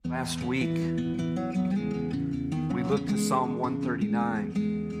Last week, we looked to Psalm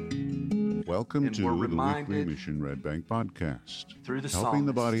 139. Welcome And to we're the reminded Weekly Mission Red Bank Podcast, through the helping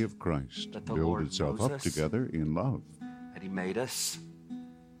the psalmist body of Christ that the build Lord itself knows up us, together in love. that He made us,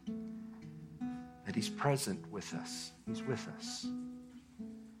 that He's present with us. He's with us.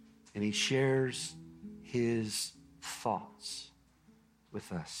 And He shares His thoughts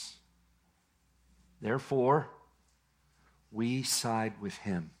with us. Therefore, we side with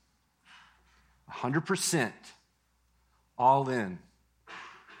Him. 100%, all in,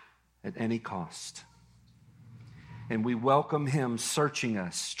 at any cost. And we welcome Him searching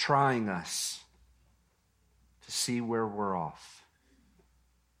us, trying us to see where we're off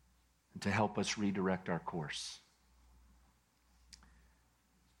and to help us redirect our course.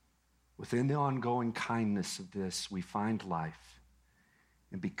 Within the ongoing kindness of this, we find life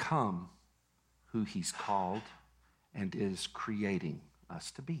and become who He's called and is creating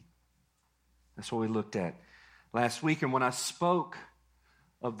us to be. That's what we looked at last week. And when I spoke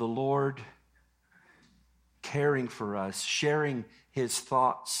of the Lord caring for us, sharing His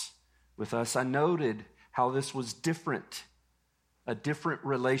thoughts with us, I noted how this was different, a different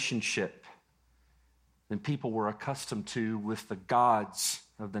relationship than people were accustomed to with the gods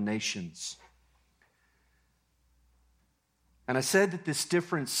of the nations. And I said that this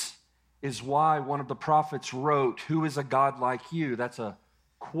difference is why one of the prophets wrote, "Who is a God like you?" That's a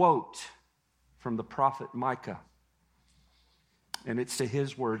quote from the prophet Micah. And it's to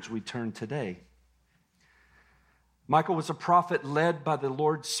his words we turn today. Micah was a prophet led by the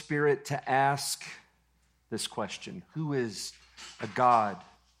Lord's Spirit to ask this question: who is a God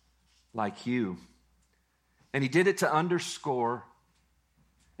like you? And he did it to underscore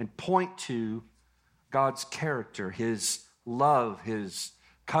and point to God's character, His love, His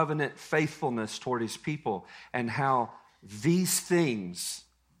covenant faithfulness toward His people, and how these things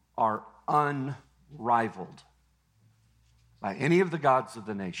are unrivaled by any of the gods of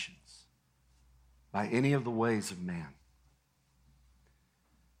the nations, by any of the ways of man.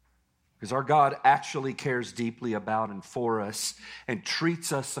 Because our God actually cares deeply about and for us and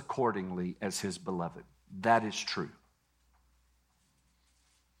treats us accordingly as His beloved. That is true.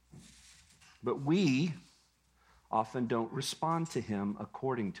 But we often don't respond to Him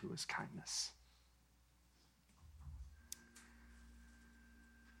according to His kindness.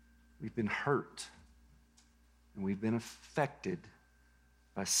 We've been hurt and we've been affected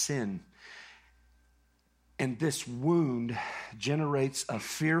by sin. And this wound generates a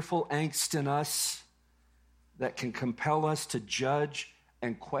fearful angst in us that can compel us to judge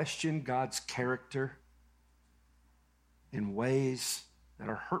and question God's character in ways that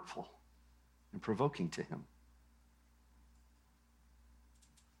are hurtful and provoking to Him.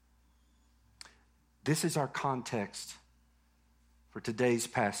 This is our context for today's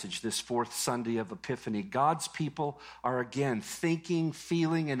passage, this fourth Sunday of Epiphany. God's people are again thinking,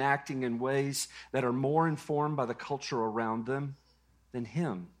 feeling, and acting in ways that are more informed by the culture around them than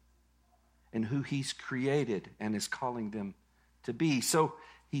Him and who He's created and is calling them to be. So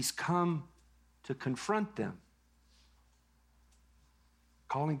He's come to confront them,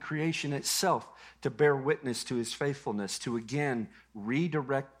 calling creation itself to bear witness to His faithfulness, to again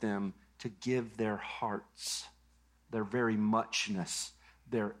redirect them to give their hearts, their very muchness,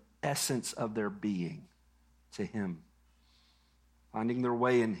 their essence of their being to Him, finding their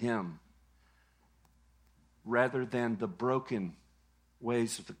way in Him rather than the broken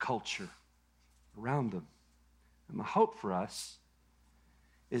ways of the culture around them. And my hope for us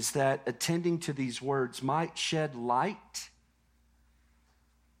is that attending to these words might shed light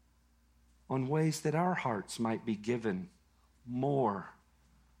on ways that our hearts might be given more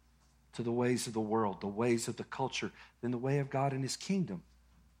to the ways of the world, the ways of the culture, than the way of God and His kingdom.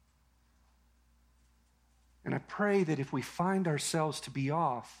 And I pray that if we find ourselves to be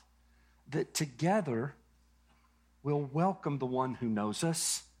off, that together we'll welcome the one who knows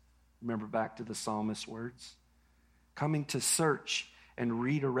us. Remember back to the psalmist's words, coming to search and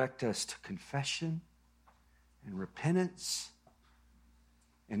redirect us to confession and repentance,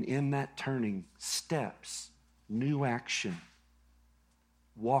 and in that turning, steps, new action,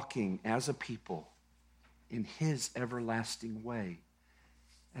 walking as a people in His everlasting way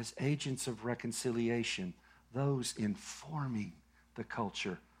as agents of reconciliation, those informing the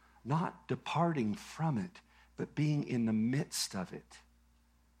culture, not departing from it, but being in the midst of it,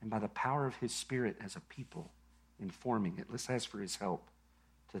 and by the power of His Spirit as a people informing it. Let's ask for His help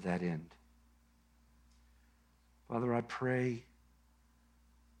to that end. Father, I pray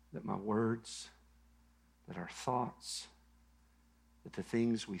that my words, that our thoughts, that the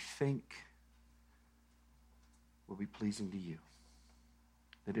things we think will be pleasing to You.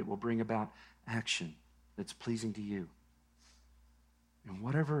 that it will bring about action that's pleasing to you. And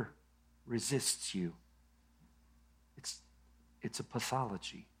whatever resists you, it's a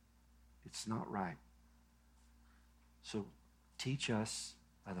pathology. It's not right. So teach us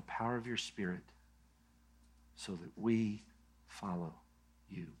by the power of your Spirit so that we follow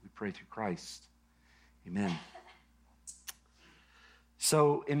you. We pray through Christ. Amen.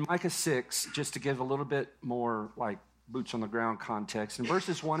 So in Micah 6, just to give a little bit more like boots on the ground context, in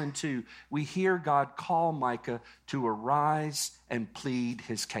verses 1 and 2, we hear God call Micah to arise and plead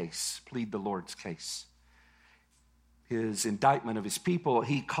his case, plead the Lord's case. His indictment of his people.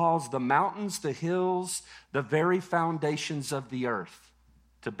 He calls the mountains, the hills, the very foundations of the earth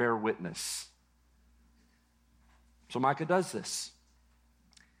to bear witness. So Micah does this.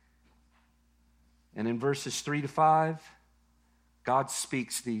 And in verses 3 to 5, God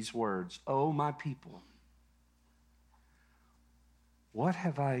speaks these words, "O my people, what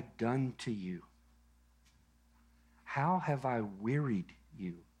have I done to you? How have I wearied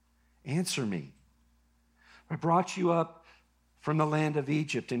you? Answer me. I brought you up from the land of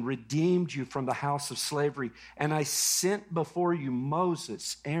Egypt and redeemed you from the house of slavery. And I sent before you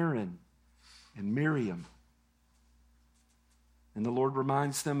Moses, Aaron, and Miriam." And the Lord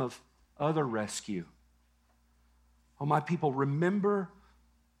reminds them of other rescue. "Oh, my people, remember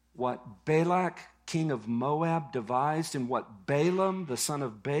what Balak, king of Moab, devised and what Balaam, the son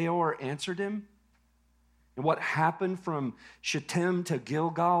of Beor, answered him. And what happened from Shittim to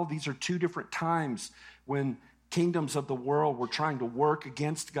Gilgal. These are two different times when kingdoms of the world were trying to work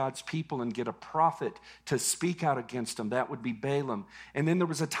against God's people and get a prophet to speak out against them. That would be Balaam. And then there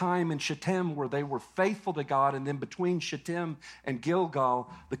was a time in Shittim where they were faithful to God, and then between Shittim and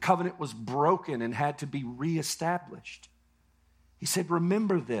Gilgal, the covenant was broken and had to be reestablished. He said,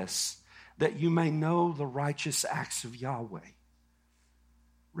 remember this, that you may know the righteous acts of Yahweh.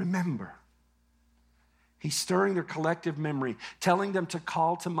 Remember. He's stirring their collective memory, telling them to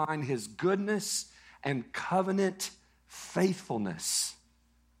call to mind his goodness and covenant faithfulness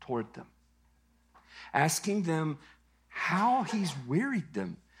toward them. Asking them how he's wearied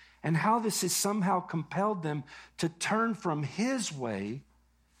them and how this has somehow compelled them to turn from his way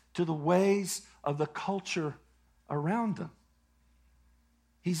to the ways of the culture around them.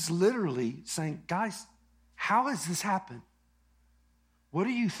 He's literally saying, guys, how has this happened? What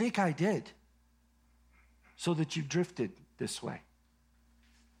do you think I did so that you've drifted this way?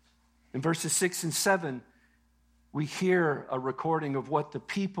 In verses 6 and 7, we hear a recording of what the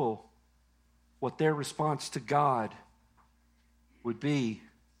people, what their response to God would be.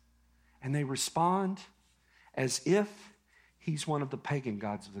 And they respond as if he's one of the pagan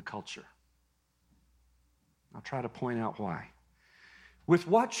gods of the culture. I'll try to point out why. With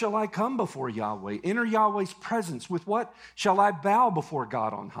what shall I come before Yahweh? Enter Yahweh's presence. With what shall I bow before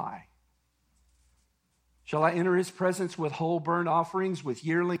God on high? Shall I enter his presence with whole burnt offerings, with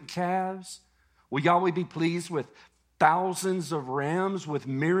yearling calves? Will Yahweh be pleased with thousands of rams, with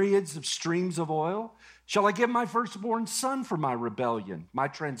myriads of streams of oil? Shall I give my firstborn son for my rebellion, my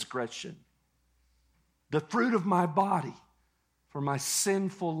transgression? The fruit of my body for my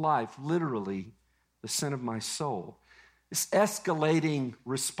sinful life, literally the sin of my soul. This escalating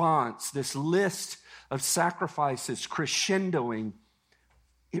response, this list of sacrifices crescendoing,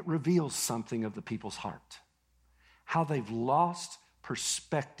 it reveals something of the people's heart. How they've lost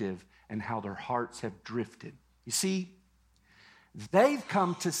perspective and how their hearts have drifted. You see, they've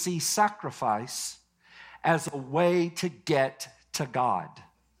come to see sacrifice as a way to get to God,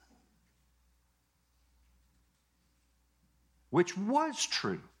 which was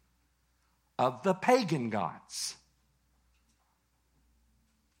true of the pagan gods.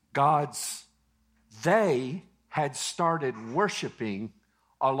 Gods they had started worshiping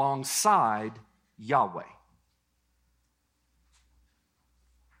alongside Yahweh.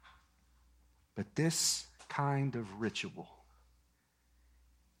 But this kind of ritual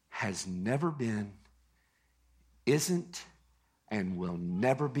has never been, isn't, and will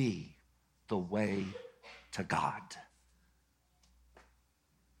never be the way to God.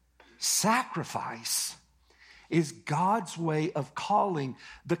 Sacrifice is God's way of calling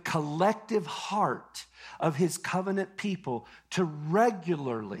the collective heart of his covenant people to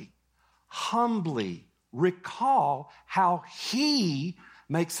regularly, humbly recall how he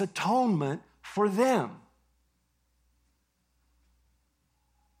makes atonement for them.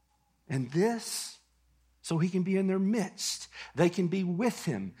 And this, so he can be in their midst. They can be with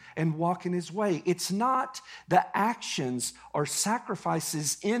him and walk in his way. It's not the actions or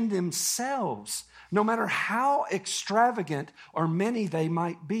sacrifices in themselves, no matter how extravagant or many they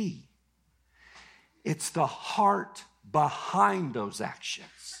might be. It's the heart behind those actions.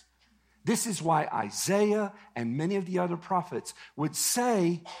 This is why Isaiah and many of the other prophets would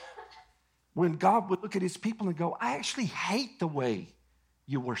say, when God would look at his people and go, I actually hate the way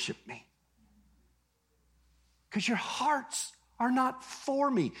you worship me. Because your hearts are not for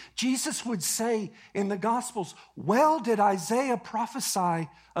me. Jesus would say in the Gospels, well did Isaiah prophesy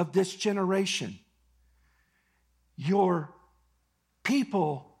of this generation. Your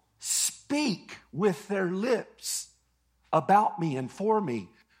people speak with their lips about me and for me,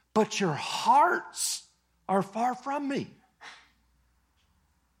 but your hearts are far from me.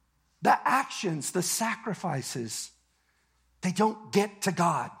 The actions, the sacrifices, they don't get to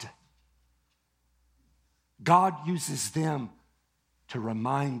God. God uses them to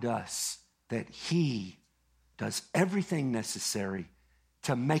remind us that he does everything necessary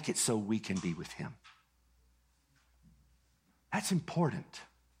to make it so we can be with him. That's important.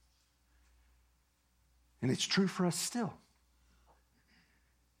 And it's true for us still.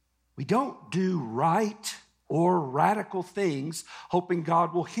 We don't do right or radical things hoping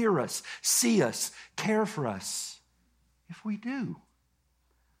God will hear us, see us, care for us. If we do,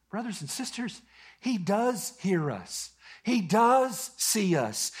 brothers and sisters, he does hear us. He does see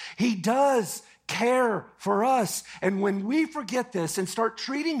us. He does care for us. And when we forget this and start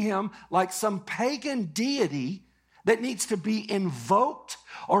treating him like some pagan deity that needs to be invoked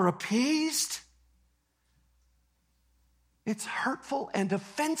or appeased, it's hurtful and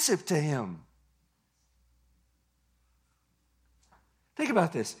offensive to him. Think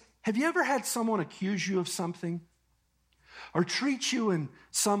about this. Have you ever had someone accuse you of something or treat you in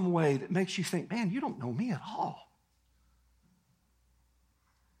some way that makes you think, man, you don't know me at all?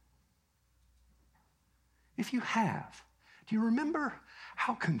 If you have, do you remember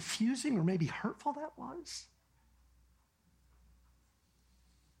how confusing or maybe hurtful that was?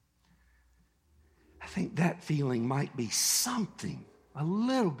 I think that feeling might be something, a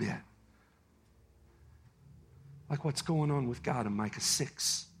little bit, like what's going on with God in Micah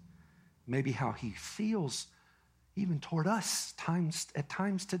 6. Maybe how he feels even toward us at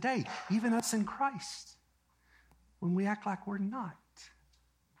times today, even us in Christ, when we act like we're not.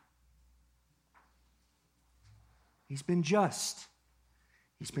 He's been just.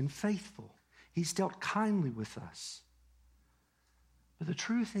 He's been faithful. He's dealt kindly with us. But the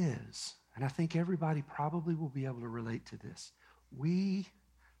truth is, and I think everybody probably will be able to relate to this, we,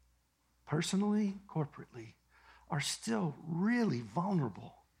 personally, corporately, are still really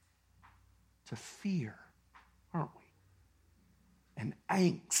vulnerable to fear, aren't we? And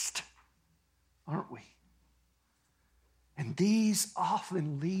angst, aren't we? And these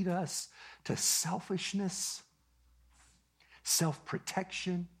often lead us to selfishness,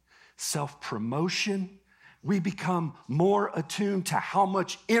 self-protection, self-promotion. We become more attuned to how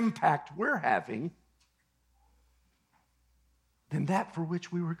much impact we're having than that for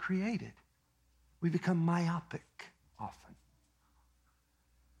which we were created. We become myopic often.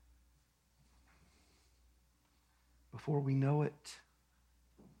 Before we know it,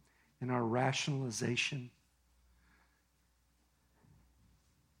 in our rationalization,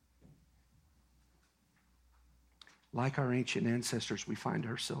 like our ancient ancestors, we find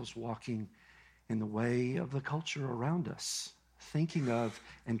ourselves walking in the way of the culture around us, thinking of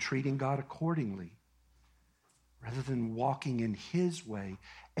and treating God accordingly, rather than walking in his way,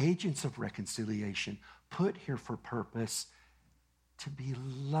 agents of reconciliation, put here for purpose to be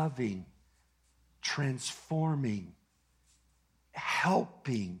loving, transforming,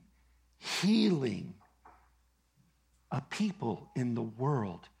 helping, healing a people in the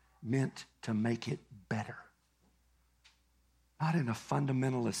world meant to make it better. Not in a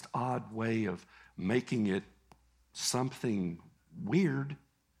fundamentalist, odd way of making it something weird.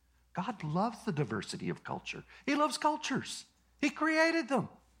 God loves the diversity of culture. He loves cultures. He created them.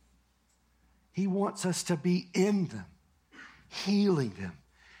 He wants us to be in them, healing them,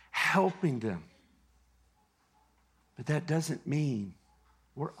 helping them. But that doesn't mean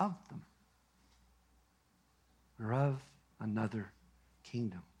we're of them. We're of another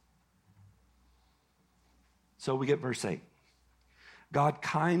kingdom. So we get verse 8. God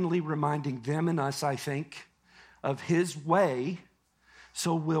kindly reminding them and us, I think, of his way,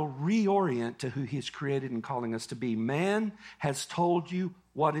 so we'll reorient to who he's created and calling us to be. Man has told you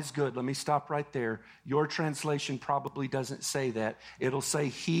what is good. Let me stop right there. Your translation probably doesn't say that. It'll say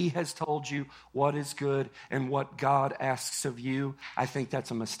he has told you what is good and what God asks of you. I think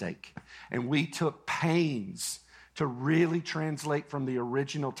that's a mistake. And we took pains to really translate from the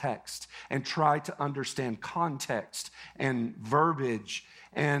original text and try to understand context and verbiage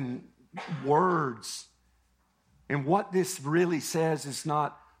and words. And what this really says is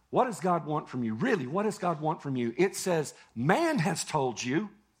not, what does God want from you? Really, what does God want from you? It says, man has told you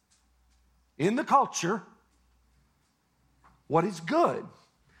in the culture what is good.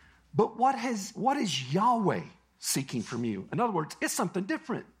 But what is Yahweh seeking from you? In other words, it's something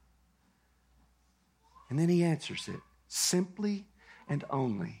different. And then he answers it simply and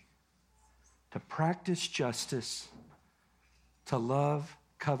only to practice justice, to love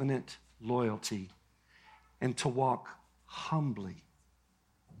covenant loyalty, and to walk humbly,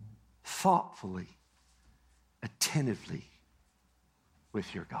 thoughtfully, attentively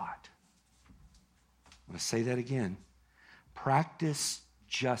with your God. I'm going to say that again. Practice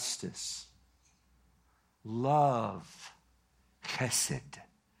justice, love, chesed,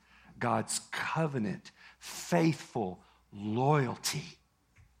 God's covenant, faithful loyalty.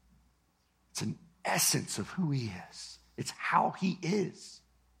 It's an essence of who he is. It's how he is.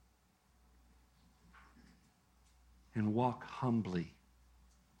 And walk humbly,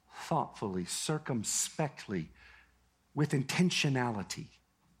 thoughtfully, circumspectly, with intentionality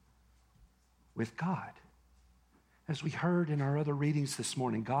with God. As we heard in our other readings this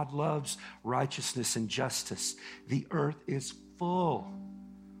morning, God loves righteousness and justice. The earth is full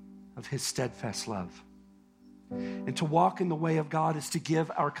of his steadfast love. And to walk in the way of God is to give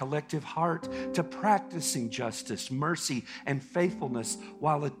our collective heart to practicing justice, mercy, and faithfulness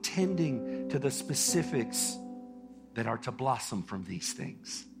while attending to the specifics that are to blossom from these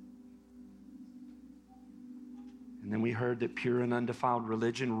things. And then we heard that pure and undefiled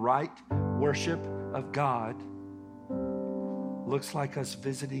religion, right worship of God, looks like us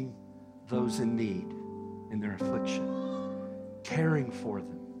visiting those in need in their affliction, caring for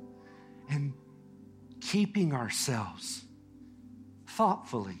them, and keeping ourselves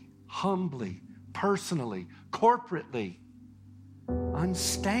thoughtfully, humbly, personally, corporately,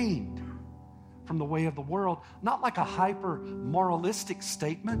 unstained from the way of the world, not like a hyper moralistic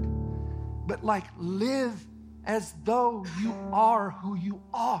statement, but like live as though you are who you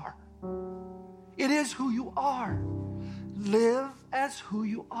are. It is who you are. Live as who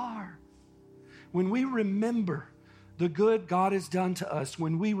you are. When we remember the good God has done to us,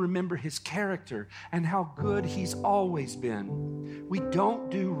 when we remember his character and how good he's always been, we don't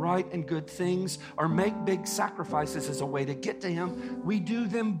do right and good things or make big sacrifices as a way to get to him. We do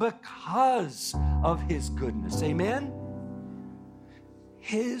them because of his goodness. Amen?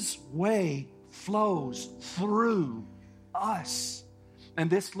 His way flows through us. And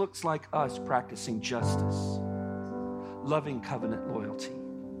this looks like us practicing justice, loving covenant loyalty,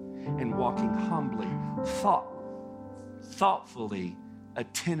 and walking humbly, thoughtfully,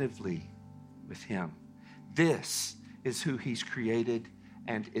 attentively with him. This is who he's created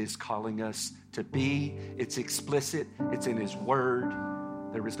and is calling us to be. It's explicit. It's in his word.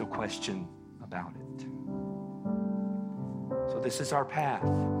 There is no question about it. So this is our path.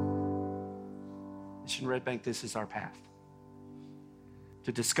 Mission Red Bank, this is our path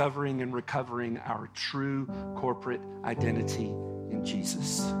to discovering and recovering our true corporate identity in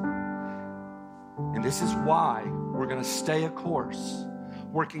Jesus. And this is why we're going to stay a course,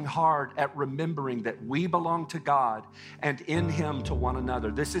 working hard at remembering that we belong to God and in him to one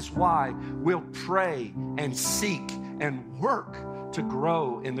another. This is why we'll pray and seek and work to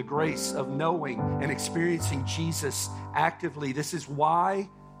grow in the grace of knowing and experiencing Jesus actively. This is why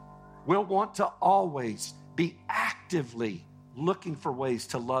we'll want to always be actively looking for ways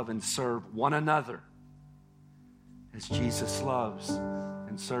to love and serve one another as Jesus loves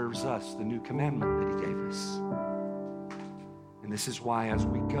and serves us, the new commandment that he gave us. And this is why as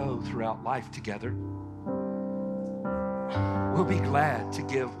we go throughout life together, we'll be glad to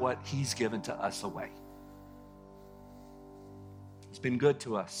give what he's given to us away. He's been good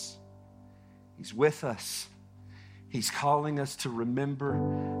to us. He's with us. He's calling us to remember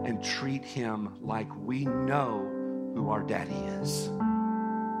and treat him like we know who our daddy is.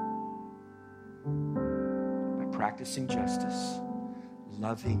 By practicing justice,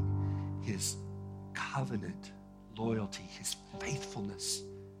 loving his covenant loyalty, his faithfulness,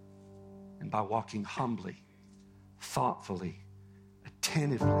 and by walking humbly, thoughtfully,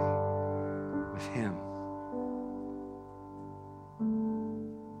 attentively with him.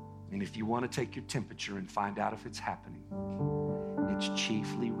 And if you want to take your temperature and find out if it's happening, it's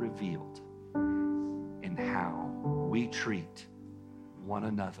chiefly revealed in how we treat one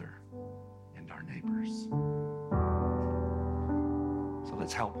another and our neighbors. So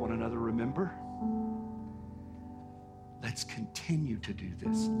let's help one another remember. Let's continue to do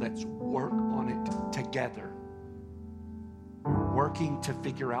this. Let's work on it together. We're working to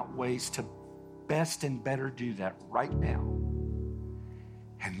figure out ways to best and better do that right now.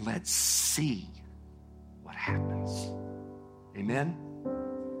 And let's see what happens. Amen?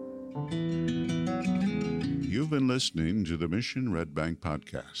 You've been listening to the Mission Red Bank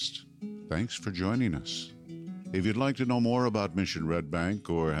Podcast. Thanks for joining us. If you'd like to know more about Mission Red Bank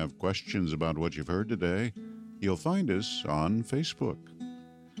or have questions about what you've heard today, you'll find us on Facebook.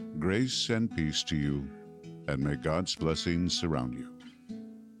 Grace and peace to you, and may God's blessings surround you.